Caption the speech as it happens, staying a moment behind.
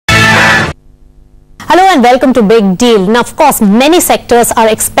Hello and welcome to Big Deal. Now, of course, many sectors are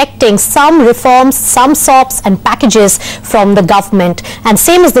expecting some reforms, some SOPs and packages from the government. And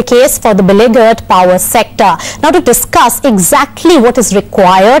same is the case for the beleaguered power sector. Now, to discuss exactly what is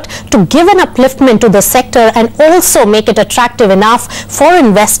required to give an upliftment to the sector and also make it attractive enough for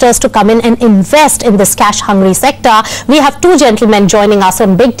investors to come in and invest in this cash-hungry sector, we have two gentlemen joining us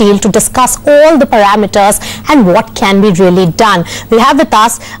on Big Deal to discuss all the parameters and what can be really done. We have with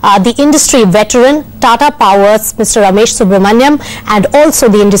us the industry veteran, TATA Power's Mr. Ramesh Subramanyam, and also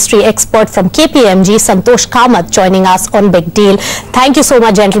the industry expert from KPMG, Santosh Kamath, joining us on Big Deal. Thank you so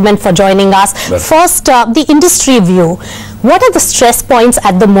much, gentlemen, for joining us. First, the industry view. What are the stress points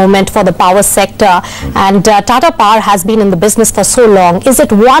at the moment for the power sector? And TATA Power has been in the business for so long. Is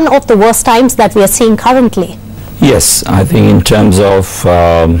it one of the worst times that we are seeing currently? Yes, I think in terms of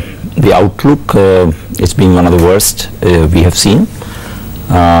the outlook, it's been one of the worst we have seen.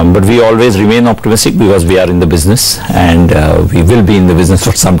 But we always remain optimistic because we are in the business and we will be in the business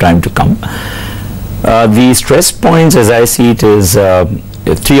for some time to come. The stress points, as I see it, is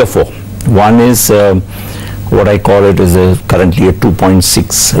 3 or 4. One is what I call it is currently a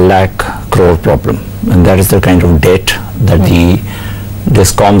 2.6 lakh crore problem, and that is the kind of debt that the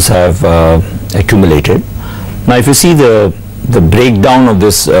DISCOMs have accumulated. Now, if you see the breakdown of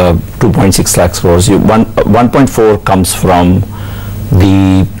this 2.6 lakh crores, 1.4 comes from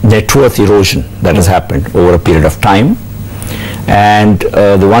the net worth erosion that has happened over a period of time, and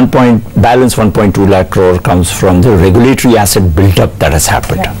the balance 1.2 lakh crore comes from the regulatory asset build-up that has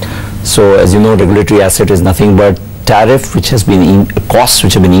happened. Right. So, as you know, regulatory asset is nothing but tariff which has been costs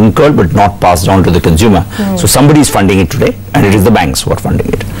which have been incurred but not passed on to the consumer. So somebody is funding it today, and it is the banks who are funding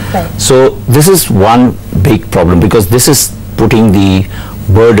it. Right. So this is one big problem, because this is putting the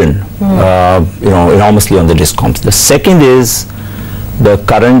burden enormously on the DISCOMs. The second is the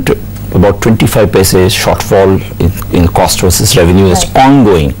current about 25 paise shortfall in cost versus revenue is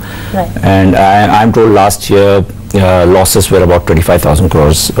ongoing. Right. And I'm told last year losses were about 25,000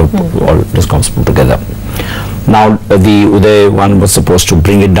 crores all DISCOMs put together. Now the Uday one was supposed to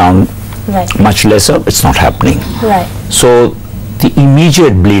bring it down much lesser. It's not happening. Right. So the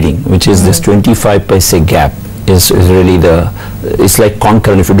immediate bleeding, which is this 25 paise gap, is really it's like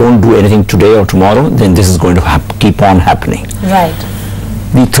concurrent. If you don't do anything today or tomorrow, then this is going to keep on happening. Right.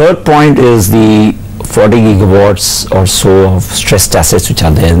 The third point is the 40 gigawatts or so of stressed assets which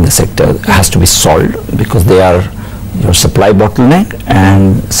are there in the sector has to be solved, because they are your supply bottleneck,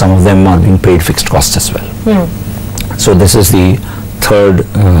 and some of them are being paid fixed costs as well. So this is the third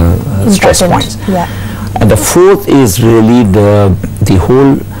stress point. Yeah. And the fourth is really the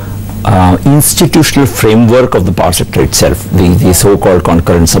whole institutional framework of the power sector itself, the so-called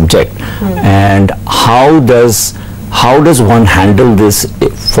concurrent subject, and how does one handle this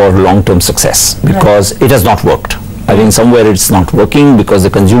for long-term success, because it has not worked. I think somewhere it's not working because the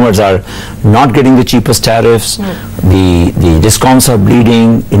consumers are not getting the cheapest tariffs, the DISCOMs are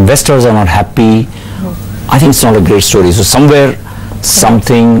bleeding, investors are not happy. I think it's not a great story. So somewhere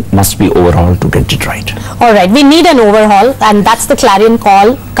something must be overhauled to get it right. All right, we need an overhaul, and that's the clarion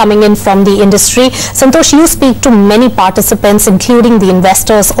call coming in from the industry. Santosh, you speak to many participants, including the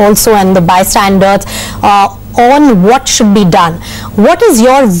investors also and the bystanders, on what should be done. What is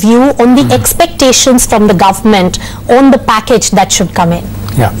your view on the expectations from the government on the package that should come in?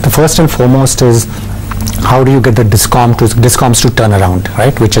 Yeah, the first and foremost is, how do you get the DISCOMs to turn around,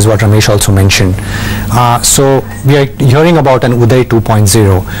 right? Which is what Ramesh also mentioned. So we are hearing about an Uday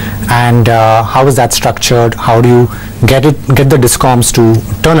 2.0, and how is that structured? How do you get the DISCOMs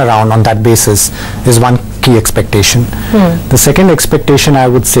to turn around on that basis is one key expectation. The second expectation, I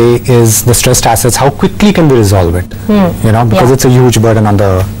would say, is the stressed assets. How quickly can we resolve it? Because it's a huge burden on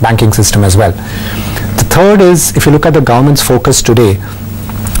the banking system as well. The third is, if you look at the government's focus today,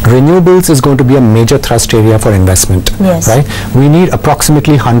 renewables is going to be a major thrust area for investment. Yes. Right? We need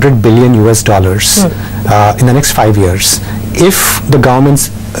approximately $100 billion in the next 5 years if the government's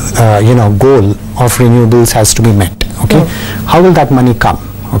goal of renewables has to be met. Okay, how will that money come?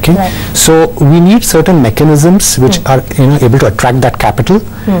 Okay, so we need certain mechanisms which are able to attract that capital,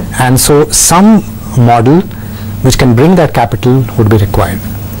 and so some model which can bring that capital would be required.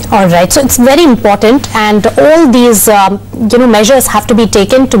 All right, so it's very important, and all these measures have to be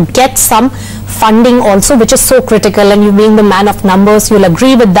taken to get some funding also, which is so critical, and you being the man of numbers, you'll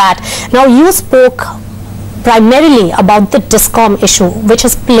agree with that. Now, you spoke primarily about the DISCOM issue, which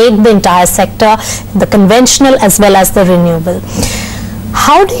has plagued the entire sector, the conventional as well as the renewable.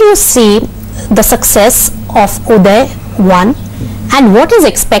 How do you see the success of Uday 1, and what is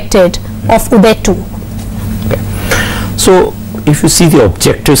expected of Uday 2? Okay. So if you see the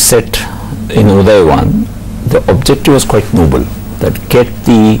objective set in Uday 1, the objective was quite noble, that get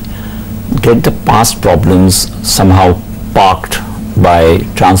the past problems somehow parked by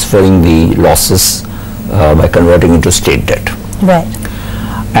transferring the losses by converting into state debt. Right.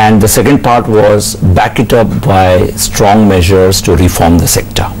 And the second part was back it up by strong measures to reform the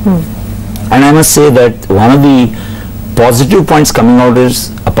sector. And I must say that one of the positive points coming out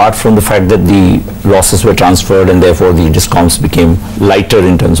is, apart from the fact that the losses were transferred and therefore the discoms became lighter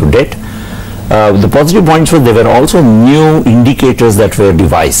in terms of debt, the positive points were there were also new indicators that were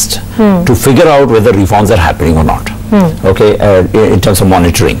devised to figure out whether reforms are happening or not, okay, in terms of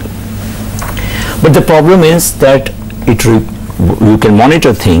monitoring. But the problem is that you can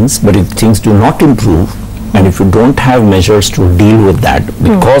monitor things, but if things do not improve, and if you don't have measures to deal with that,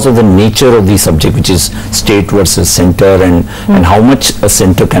 because of the nature of the subject, which is state versus center, and how much a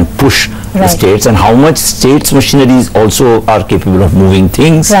center can push the states, and how much states machineries also are capable of moving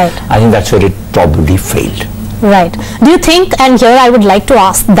things, I think that's where it probably failed. Right. Do you think, and here I would like to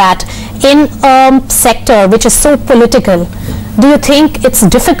ask that, in a sector which is so political, do you think it's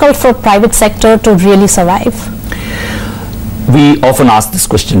difficult for private sector to really survive? We often ask this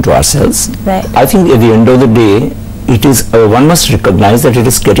question to ourselves. Right. I think at the end of the day, it is one must recognize that it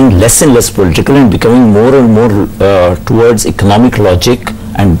is getting less and less political and becoming more and more towards economic logic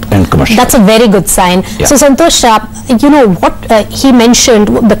and commercial. That's a very good sign. Yeah. So Santosh, you know what he mentioned,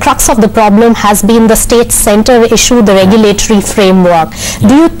 the crux of the problem has been the state center issue, the regulatory framework.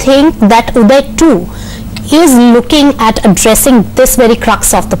 Do you think that Uday 2 is looking at addressing this very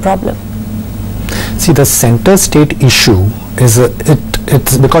crux of the problem? See, the center state issue is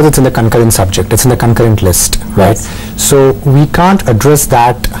it's because it's in the concurrent subject, it's in the concurrent list, right? Yes. So we can't address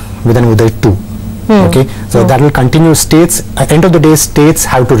that with an Uday 2. Okay, so that will continue. States, at the end of the day, states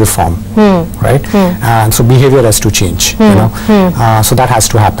have to reform, right? And so behavior has to change, you know. So that has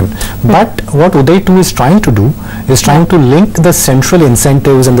to happen. But what Uday 2 is trying to do is trying to link the central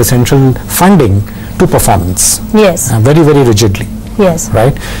incentives and the central funding to performance. Yes. Very, very rigidly. Yes.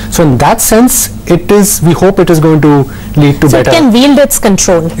 Right. So in that sense, it is. We hope it is going to lead to better. It can wield its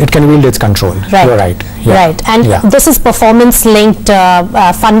control. It can wield its control. Right. You're right. Yeah. Right. And this is performance-linked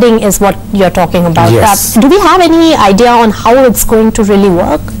funding, is what you're talking about. Yes. Do we have any idea on how it's going to really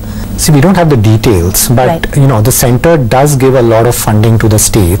work? See, we don't have the details, but you know, the center does give a lot of funding to the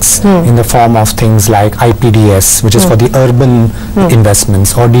states in the form of things like IPDS, which is for the urban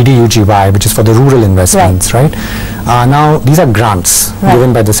investments, or DDUGY, which is for the rural investments, right? Now, these are grants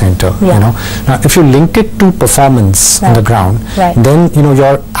given by the center, you know. Now, if you link it to performance on the ground, then, you know,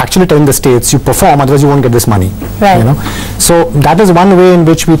 you're actually telling the states, you perform, otherwise you won't get this money, you know. So that is one way in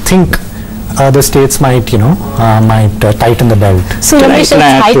which we think the states might, you know, tighten the belt. So Ramesh,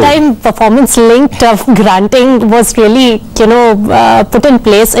 high time performance-linked granting was really, you know, put in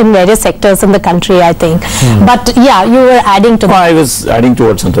place in various sectors in the country, I think. But yeah, you were adding to that. I was adding to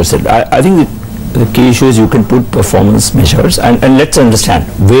what Santosh said. I think the key issue is you can put performance measures, and let's understand,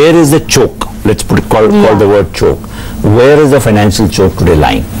 where is the choke? Let's call the word choke. Where is the financial choke today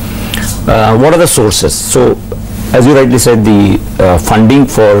lying? What are the sources? So, as you rightly said, the funding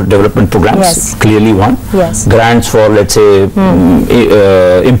for development programs, clearly one. Yes. Grants for, let's say,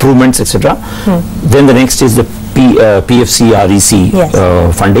 improvements, etc. Then the next is the PFC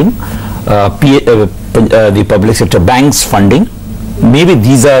REC funding, the public sector banks funding. Maybe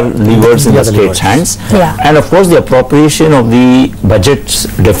these are levers in the state's hands. And of course, the appropriation of the budget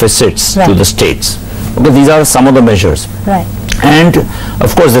deficits to the states. Okay, these are some of the measures. And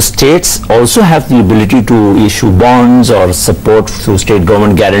of course, the states also have the ability to issue bonds or support through state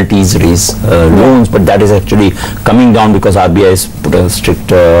government guarantees, raise loans, but that is actually coming down because RBI has put a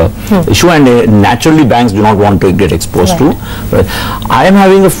strict issue, and naturally banks do not want to get exposed to. I am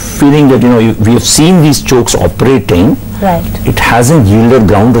having a feeling that, you know, we have seen these chokes operating. It hasn't yielded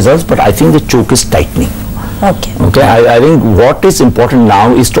ground results, but I think the choke is tightening. Okay. I think what is important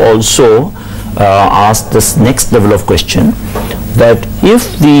now is to also ask this next level of question, that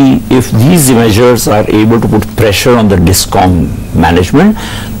if these measures are able to put pressure on the discom management,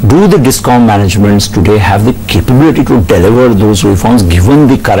 do the discom managements today have the capability to deliver those reforms given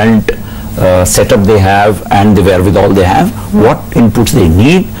the current setup they have and the wherewithal they have, what inputs they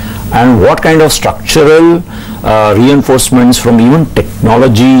need, and what kind of structural reinforcements from even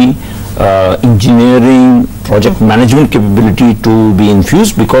technology, engineering, project management capability to be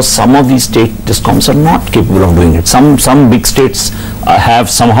infused, because some of these state discoms are not capable of doing it. Some big states have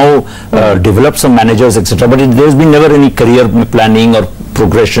somehow developed some managers, etc., but there's been never any career planning or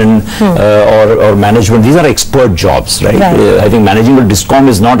progression or management. These are expert jobs, right? I think managing a discom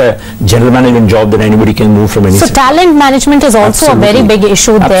is not a general management job that anybody can move from any So talent management is also a very big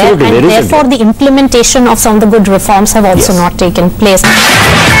issue there, and therefore the implementation of some of the good reforms have also not taken place.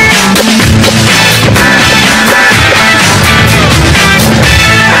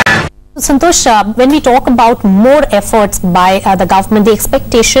 Santosh, when we talk about more efforts by the government, the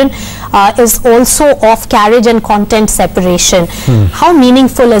expectation is also of carriage and content separation. How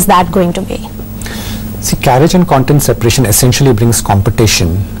meaningful is that going to be? See, carriage and content separation essentially brings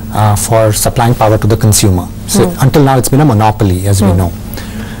competition for supplying power to the consumer. So until now it's been a monopoly, as we know.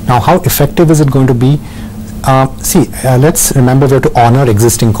 Now how effective is it going to be? Let's remember we have to honor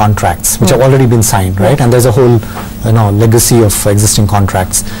existing contracts which have already been signed, right? And there's a whole legacy of existing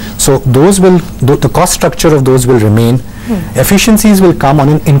contracts. So those will, the cost structure of those will remain. Efficiencies will come on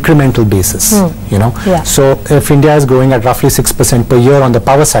an incremental basis, So if India is growing at roughly 6% per year on the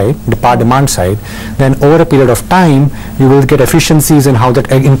power side, the power demand side, then over a period of time you will get efficiencies in how that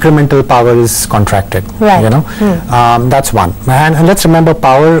incremental power is contracted, that's one. And let's remember,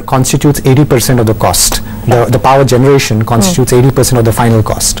 power constitutes 80% of the cost. The power generation constitutes 80% of the final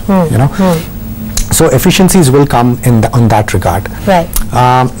cost, So efficiencies will come on that regard.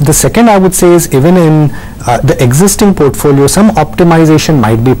 The second I would say is, even in the existing portfolio, some optimization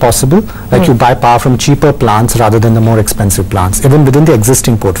might be possible, like you buy power from cheaper plants rather than the more expensive plants, even within the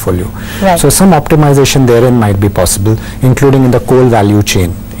existing portfolio. So some optimization therein might be possible, including in the coal value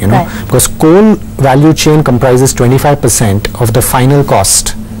chain, because coal value chain comprises 25% of the final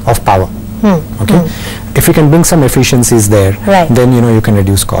cost of power. If you can bring some efficiencies there, then you can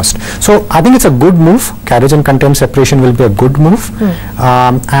reduce cost. So I think it's a good move. Carriage and content separation will be a good move,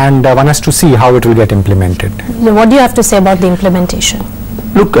 and one has to see how it will get implemented. What do you have to say about the implementation?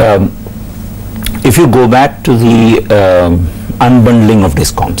 Look, if you go back to the unbundling of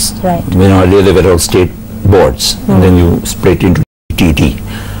discoms, earlier they were all state boards, and then you split into TT.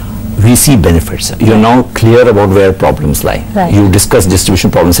 We see benefits. You're now clear about where problems lie. You discuss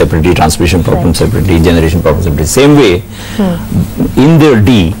distribution problems separately, transmission problems separately, generation problems separately. Same way, in the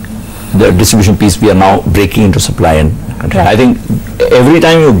D, the distribution piece, we are now breaking into supply and control. I think every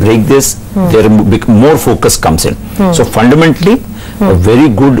time you break this, there more focus comes in. So fundamentally, a very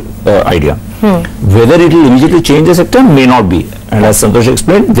good idea. Whether it will immediately change the sector may not be. And as Santosh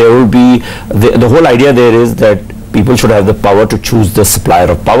explained, there will be, the whole idea there is that people should have the power to choose the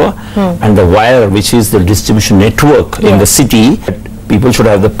supplier of power, and the wire, which is the distribution network in the city, people should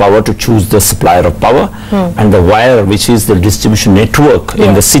have the power to choose the supplier of power, and the wire, which is the distribution network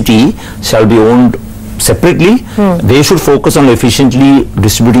in the city, shall be owned separately. They should focus on efficiently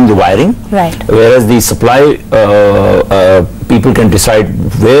distributing the wiring, whereas the supply people can decide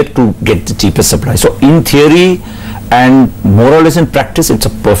where to get the cheapest supply. So in theory and more or less in practice, it's a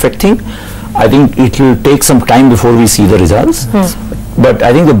perfect thing. I think it will take some time before we see the results, but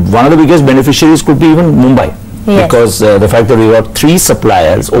I think one of the biggest beneficiaries could be even Mumbai, because the fact that we got 3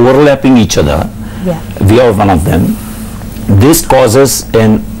 suppliers overlapping each other, we are one of them. This causes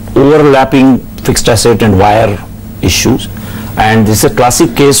an overlapping fixed asset and wire issues, and this is a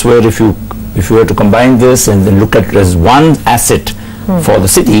classic case where if you were to combine this and then look at it as one asset for the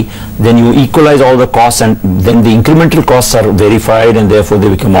city, then you equalize all the costs, and then the incremental costs are verified, and therefore they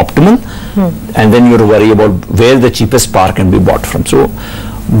become optimal, and then you have to worry about where the cheapest power can be bought from. So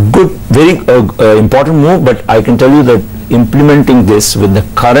good, very important move, but I can tell you that implementing this with the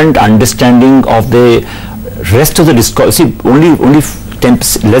current understanding of the rest of the discourse, see, only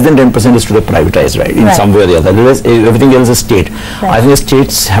 10%, less than 10% is to the privatized, right, in some way or the other. Everything else is state. I think the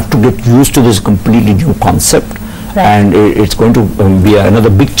states have to get used to this completely new concept, and it's going to be another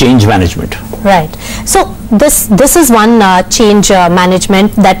big change management. So this is one change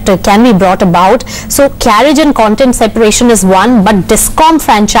management that can be brought about. So carriage and content separation is one, but discom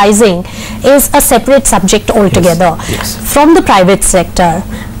franchising is a separate subject altogether. From the private sector,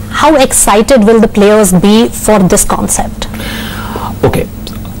 how excited will the players be for this concept? Okay,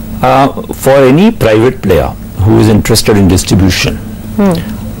 for any private player who is interested in distribution,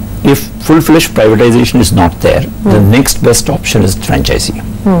 if full-fledged privatization is not there, the next best option is franchisee.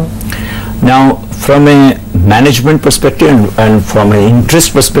 Now, from a management perspective and from an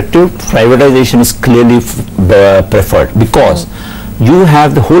interest perspective, privatization is clearly preferred, because you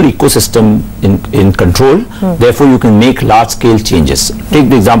have the whole ecosystem in control, therefore you can make large-scale changes. Take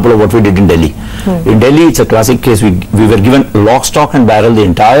the example of what we did in Delhi. In Delhi, it's a classic case. We were given lock, stock and barrel the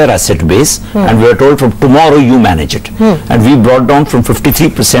entire asset base, and we were told from tomorrow you manage it. And we brought down from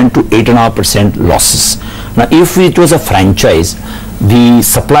 53% to 8.5% losses. Now, if it was a franchise, the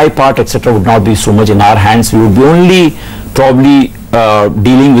supply part, etc., would not be so much in our hands. We would be only probably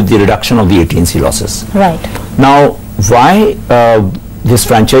dealing with the reduction of the AT&C losses. Right. Now, why this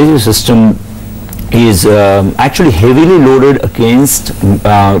franchisee system is actually heavily loaded against,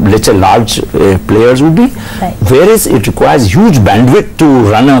 let's say, large players would be, right. whereas it requires huge bandwidth to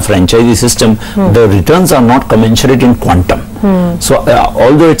run a franchisee system. The returns are not commensurate in quantum. So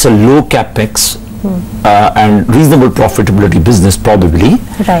although it's a low capex and reasonable profitability business probably,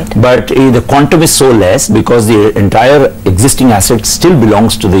 right. but the quantum is so less because the entire existing asset still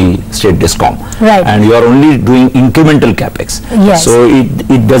belongs to the state discom, right. and you are only doing incremental capex. Yes. So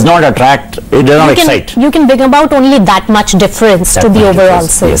it does not attract, it does not excite. You can bring about only that much difference to the overall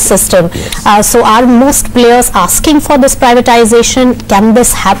system. Yes. So are most players asking for this privatization? Can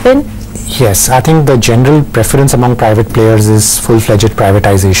this happen? Yes, I think the general preference among private players is full-fledged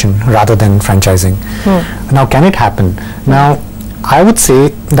privatization rather than franchising. Now, can it happen? Now, I would say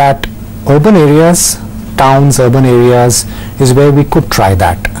that urban areas, towns, urban areas is where we could try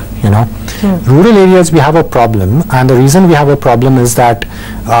that, you know. Rural areas, we have a problem, and the reason we have a problem is that,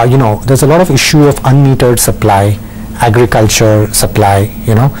 you know, there's a lot of issue of unmetered supply, agriculture supply,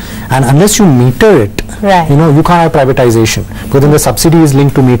 you know, and unless you meter it, right. you know, you can't have privatization, because then the subsidy is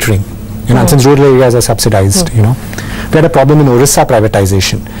linked to metering. You know, since rural areas are subsidized, you know. We had a problem in Orissa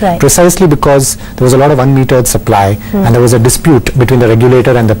privatization, right. precisely because there was a lot of unmetered supply and there was a dispute between the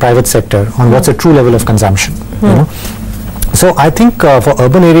regulator and the private sector on what's a true level of consumption, you know. So I think for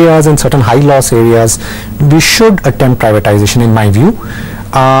urban areas and certain high loss areas, we should attempt privatization in my view.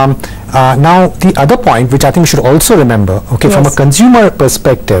 Now, the other point which I think we should also remember, okay, from a consumer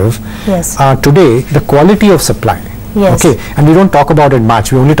perspective, today the quality of supply, okay, and we don't talk about it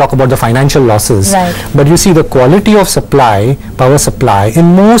much, we only talk about the financial losses, right. but you see the quality of supply, power supply in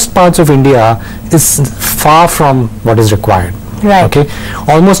most parts of India is far from what is required, right. okay.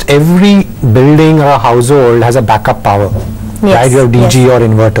 Almost every building or a household has a backup power, right? You have DG or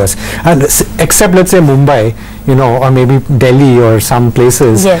inverters, and except let's say Mumbai, you know, or maybe Delhi or some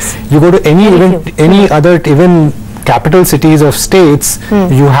places, you go to any other even capital cities of states,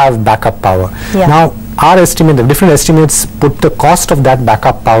 you have backup power. Now, our estimate, the different estimates put the cost of that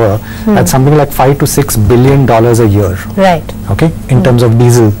backup power at something like $5 to $6 billion a year. Right. Okay, in terms of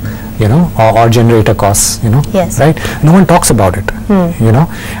diesel, you know, or generator costs, you know, right? No one talks about it, you know,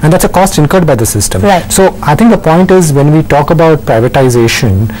 and that's a cost incurred by the system. Right. So I think the point is, when we talk about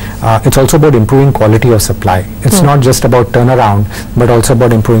privatization, it's also about improving quality of supply. It's not just about turnaround, but also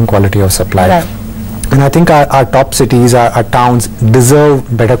about improving quality of supply. Right. And I think our top cities, our towns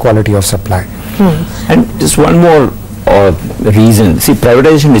deserve better quality of supply. And just one more reason. See,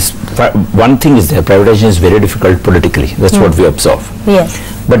 privatization is, one thing is there, privatization is very difficult politically. That's what we observe. Yes.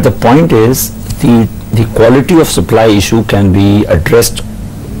 But the point is, the quality of supply issue can be addressed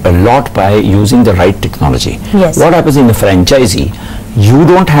a lot by using the right technology. Yes. What happens in a franchisee, you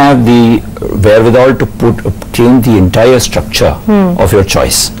don't have the wherewithal to change the entire structure of your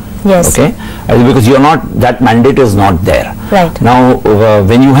choice. Yes. Okay, because you're not, that mandate is not there. Right. Now,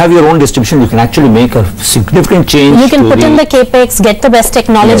 when you have your own distribution, you can actually make a significant change. You can put in the capex, get the best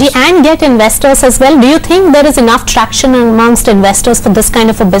technology, and get investors as well. Do you think there is enough traction amongst investors for this kind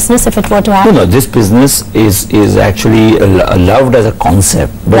of a business if it were to happen? No, this business is actually loved as a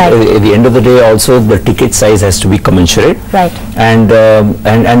concept, but at the end of the day, also the ticket size has to be commensurate. Right. And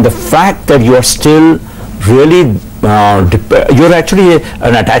the fact that you are still really you're actually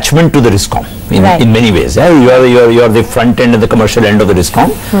an attachment to the DISCOM in many ways. You are the front end and the commercial end of the DISCOM.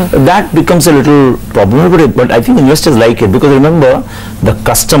 That becomes a little problematic, but I think investors like it, because remember, the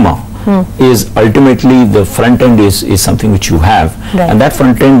customer is ultimately the front end is something which you have, and that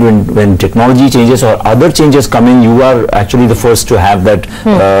front end, when technology changes or other changes come in, you are actually the first to have that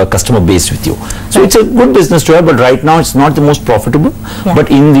customer base with you. So it's a good business to have, but right now it's not the most profitable.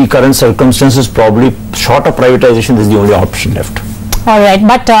 But in the current circumstances, probably short of privatization is the only option left. All right,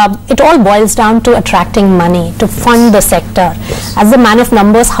 but it all boils down to attracting money to fund the sector. As the man of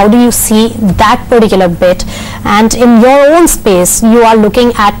numbers, how do you see that particular bit? And in your own space, you are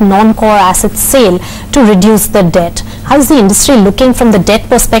looking at non-core asset sale to reduce the debt. How is the industry looking from the debt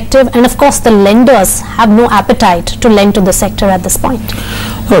perspective? And of course, the lenders have no appetite to lend to the sector at this point.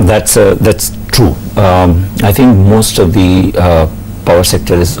 Oh, that's true. I think most of the power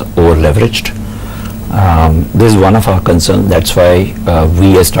sector is over-leveraged. This is one of our concerns. That's why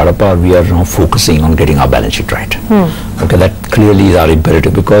we as TATA Power, we are now focusing on getting our balance sheet right. Okay, that clearly is our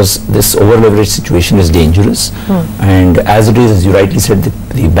imperative, because this over-leveraged situation is dangerous. And as it is, as you rightly said,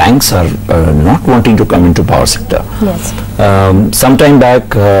 the banks are not wanting to come into power sector. Yes. Some time back,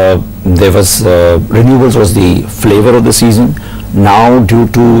 there was renewables was the flavor of the season. Now, due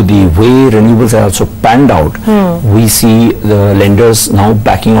to the way renewables are also panned out, we see the lenders now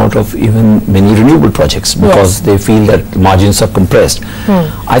backing out of even many renewable projects because they feel that margins are compressed.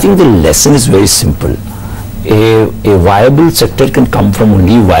 I think the lesson is very simple. A viable sector can come from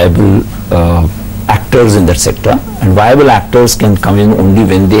only viable actors in that sector, and viable actors can come in only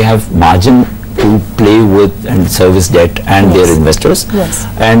when they have margin to play with and service debt and their investors.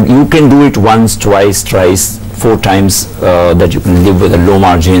 And you can do it once, twice, thrice, 4 times that you can live with a low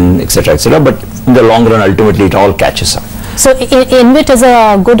margin, etc., etc. But in the long run, ultimately, it all catches up. So InvIT is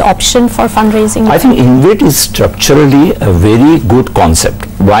a good option for fundraising? I think InvIT is structurally a very good concept.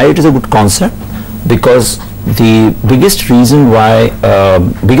 Why it is a good concept? Because the biggest reason why,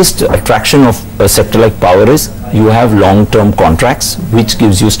 biggest attraction of a sector like power is you have long-term contracts, which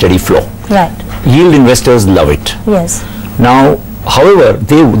gives you steady flow. Right. Yield investors love it. Yes. Now, however,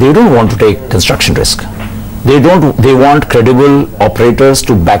 they don't want to take construction risk. They want credible operators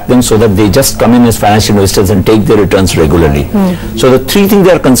to back them so that they just come in as financial investors and take their returns regularly. So the 3 things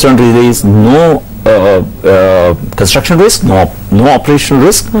they are concerned with is no construction risk, no operational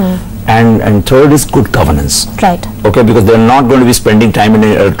risk, and third is good governance. Right. Okay, because they're not going to be spending time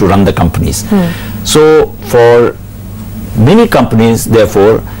to run the companies. So for many companies,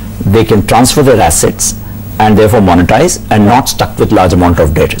 therefore, they can transfer their assets and therefore monetize and not stuck with large amount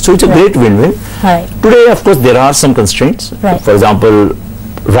of debt. So it's a great win-win. Today, of course, there are some constraints. For example,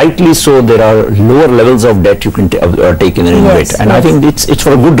 rightly so, there are lower levels of debt you can take in an InvIT, and I think it's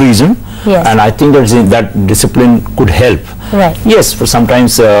for a good reason. And I think that discipline could help. Yes, for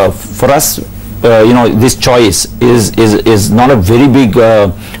sometimes for us, this choice is not a very big,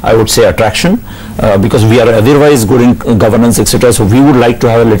 I would say, attraction because we are otherwise good in governance, etc. So we would like to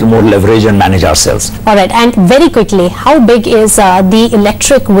have a little more leverage and manage ourselves. All right, and very quickly, how big is the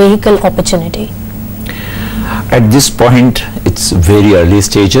electric vehicle opportunity? At this point, it's very early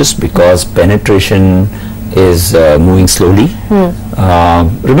stages because penetration is moving slowly.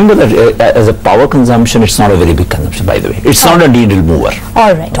 Remember that as a power consumption, it's not a very big consumption, by the way. It's not a needle mover.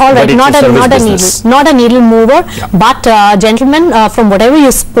 All right, not a needle mover. But gentlemen, from whatever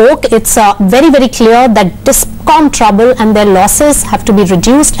you spoke, it's very, very clear that DISCOM trouble and their losses have to be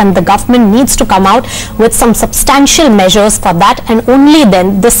reduced, and the government needs to come out with some substantial measures for that, and only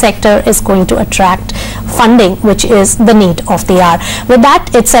then this sector is going to attract funding, which is the need of the hour. With that,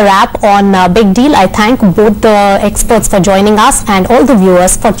 it's a wrap on Big Deal. I thank both the experts for joining us and all the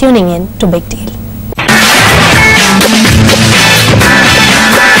viewers for tuning in to Big Deal.